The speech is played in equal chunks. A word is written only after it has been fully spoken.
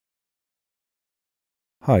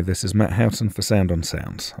Hi, this is Matt Houghton for Sound on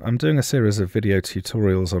Sound. I'm doing a series of video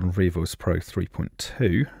tutorials on ReVoice Pro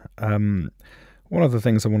 3.2. One of the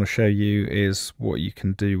things I want to show you is what you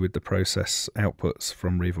can do with the process outputs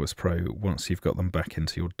from ReVoice Pro once you've got them back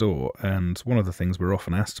into your DAW. And one of the things we're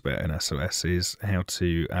often asked about in SOS is how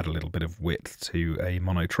to add a little bit of width to a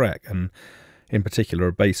mono track, and in particular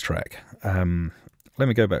a bass track. Let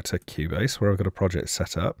me go back to Cubase where I've got a project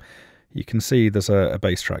set up. You can see there's a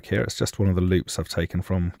bass track here. It's just one of the loops I've taken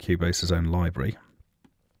from Cubase's own library.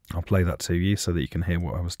 I'll play that to you so that you can hear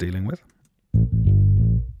what I was dealing with.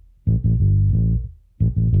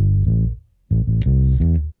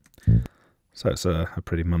 So it's a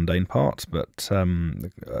pretty mundane part, but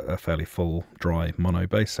a fairly full, dry mono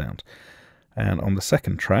bass sound. And on the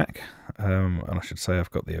second track, and I should say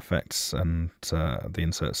I've got the effects and the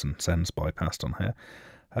inserts and sends bypassed on here.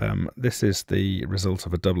 This is the result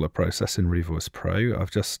of a doubler process in ReVoice Pro.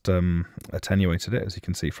 I've just attenuated it, as you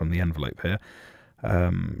can see from the envelope here.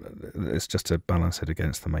 It's just to balance it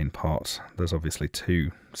against the main part. There's obviously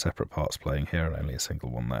two separate parts playing here and only a single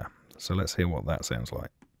one there. So let's hear what that sounds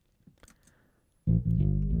like.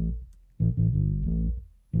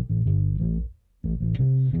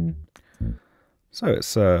 So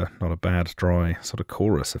it's not a bad, dry sort of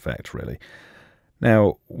chorus effect, really.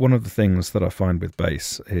 Now, one of the things that I find with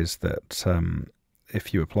bass is that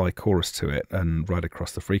if you apply chorus to it and right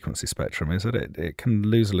across the frequency spectrum, is that it can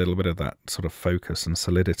lose a little bit of that sort of focus and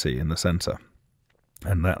solidity in the centre.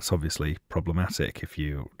 And that's obviously problematic if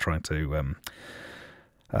you're trying to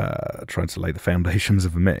lay the foundations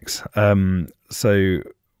of a mix. So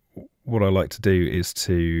what I like to do is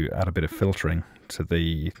to add a bit of filtering to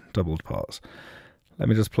the doubled parts. Let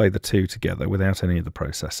me just play the two together without any of the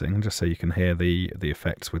processing, just so you can hear the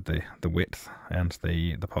effects with the width and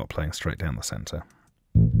the part playing straight down the centre.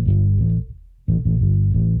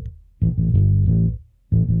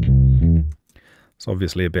 It's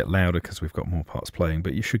obviously a bit louder because we've got more parts playing,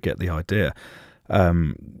 but you should get the idea.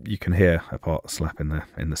 You can hear a part slap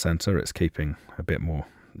in the centre. It's keeping a bit more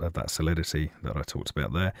of that solidity that I talked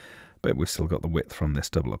about there, but we've still got the width from this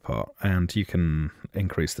doubler part, and you can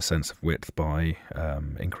increase the sense of width by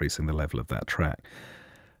increasing the level of that track.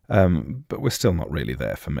 But we're still not really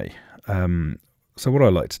there for me. So what I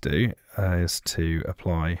like to do is to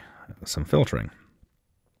apply some filtering.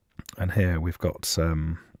 And here we've got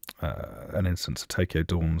an instance of Tokyo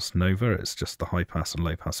Dawn's Nova. It's just the high pass and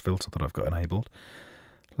low pass filter that I've got enabled.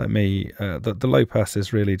 Let me, the low pass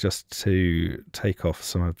is really just to take off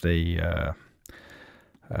some of the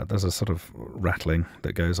there's a sort of rattling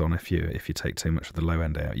that goes on if you take too much of the low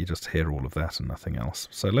end out. You just hear all of that and nothing else.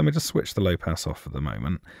 So let me just switch the low pass off for the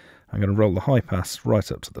moment. I'm going to roll the high pass right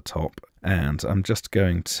up to the top, and I'm just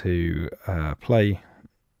going to play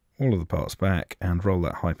all of the parts back and roll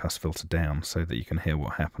that high pass filter down so that you can hear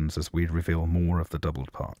what happens as we reveal more of the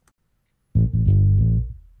doubled part.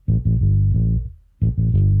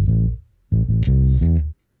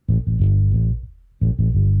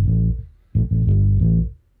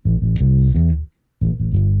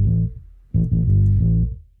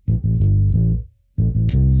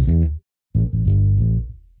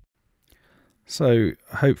 So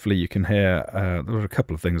hopefully you can hear, there are a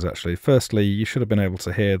couple of things actually. Firstly, you should have been able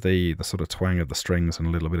to hear the sort of twang of the strings and a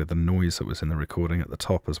little bit of the noise that was in the recording at the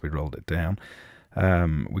top as we rolled it down.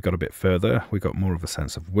 We got a bit further, we got more of a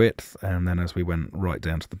sense of width, and then as we went right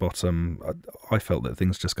down to the bottom, I felt that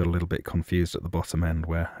things just got a little bit confused at the bottom end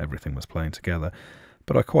where everything was playing together,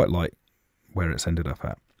 but I quite like where it's ended up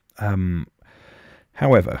at.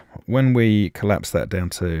 However, when we collapse that down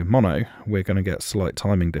to mono, we're going to get slight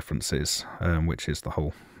timing differences, which is the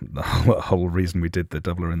whole reason we did the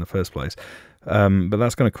doubler in the first place. But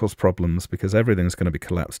that's going to cause problems because everything's going to be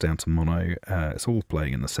collapsed down to mono. It's all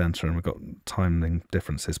playing in the centre, and we've got timing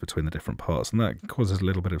differences between the different parts, and that causes a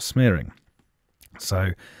little bit of smearing.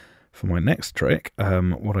 So for my next trick,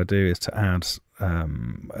 what I do is to add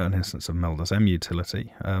an instance of Melder's M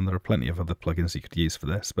utility. There are plenty of other plugins you could use for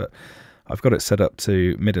this, but I've got it set up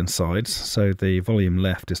to mid and sides, so the volume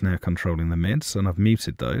left is now controlling the mids, and I've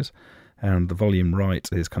muted those, and the volume right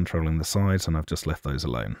is controlling the sides, and I've just left those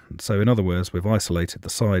alone. So in other words, we've isolated the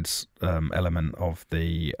sides element of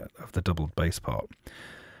the doubled bass part.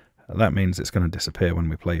 That means it's going to disappear when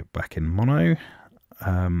we play it back in mono,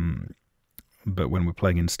 but when we're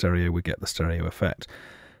playing in stereo, we get the stereo effect.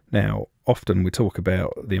 Now, often we talk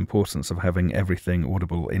about the importance of having everything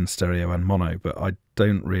audible in stereo and mono, but I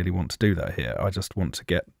don't really want to do that here. I just want to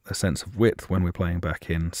get a sense of width when we're playing back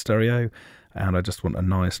in stereo, and I just want a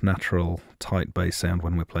nice, natural, tight bass sound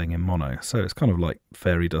when we're playing in mono. So it's kind of like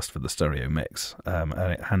fairy dust for the stereo mix, and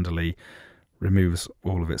it handily removes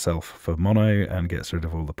all of itself for mono and gets rid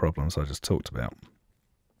of all the problems I just talked about.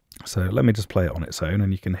 So let me just play it on its own,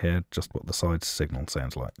 and you can hear just what the side signal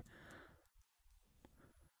sounds like.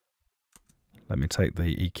 Let me take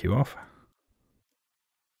the EQ off.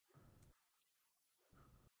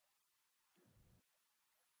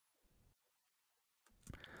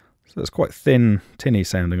 So it's quite tinny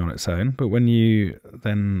sounding on its own, but when you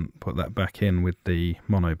then put that back in with the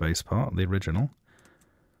mono bass part, the original,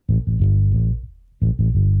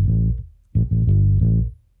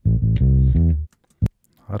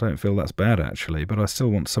 I don't feel that's bad actually, but I still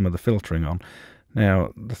want some of the filtering on.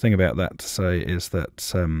 Now, the thing about that to say is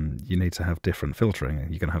that you need to have different filtering.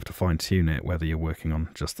 You're going to have to fine tune it whether you're working on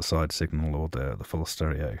just the side signal or the full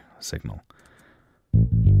stereo signal.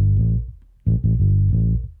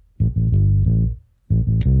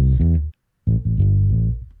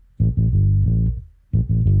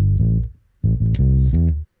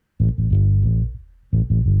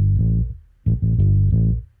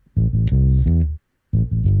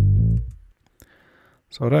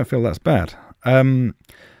 So I don't feel that's bad.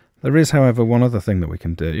 There is, however, one other thing that we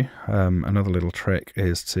can do. Another little trick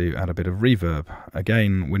is to add a bit of reverb.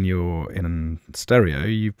 Again, when you're in stereo,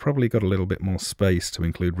 you've probably got a little bit more space to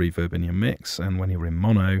include reverb in your mix, and when you're in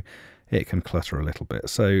mono, it can clutter a little bit.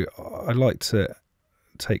 So I like to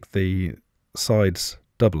take the sides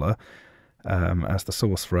doubler as the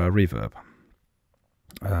source for our reverb.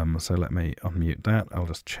 So let me unmute that. I'll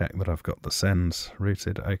just check that I've got the sends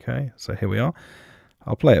routed okay. So here we are.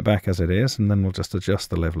 I'll play it back as it is, and then we'll just adjust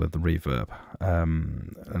the level of the reverb.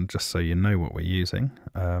 And just so you know what we're using,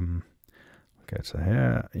 go to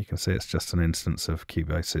here, you can see it's just an instance of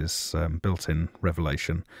Cubase's built-in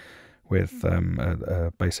Revelation with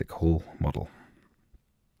a basic Hall model.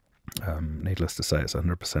 Needless to say, it's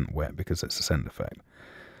 100% wet because it's a send effect.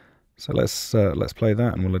 So let's play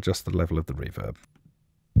that, and we'll adjust the level of the reverb.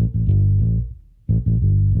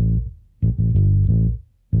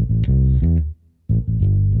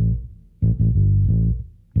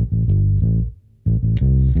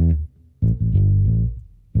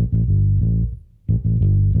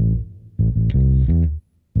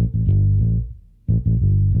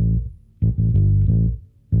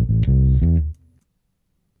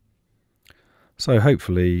 So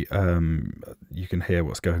hopefully you can hear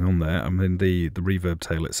what's going on there. I mean, the reverb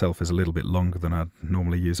tail itself is a little bit longer than I'd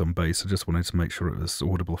normally use on bass. I just wanted to make sure it was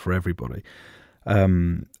audible for everybody.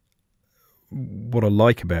 What I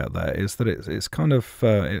like about that is that it's kind of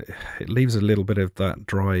it leaves a little bit of that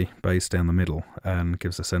dry bass down the middle and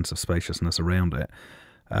gives a sense of spaciousness around it.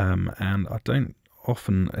 And I don't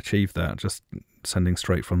often achieve that just sending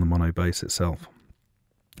straight from the mono bass itself.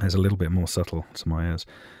 It's a little bit more subtle to my ears.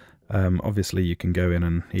 Obviously, you can go in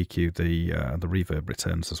and EQ the reverb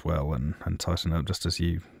returns as well, and tighten up just as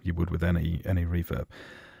you would with any reverb.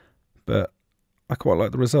 But I quite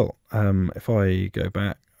like the result. If I go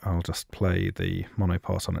back, I'll just play the mono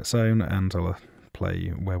part on its own, and I'll play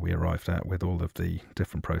where we arrived at with all of the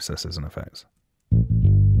different processes and effects.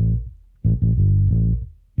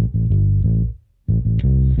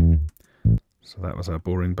 So that was our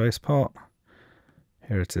boring bass part.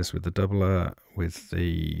 Here it is with the doubler, with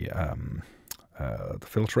the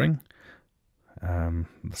filtering, the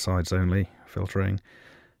sides only filtering,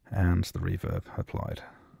 and the reverb applied.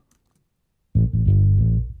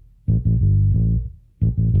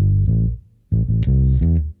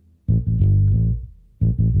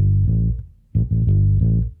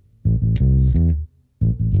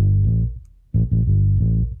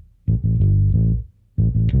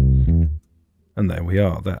 And there we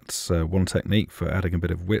are. That's one technique for adding a bit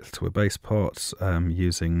of width to a bass part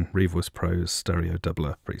using ReVoice Pro's stereo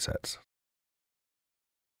doubler presets.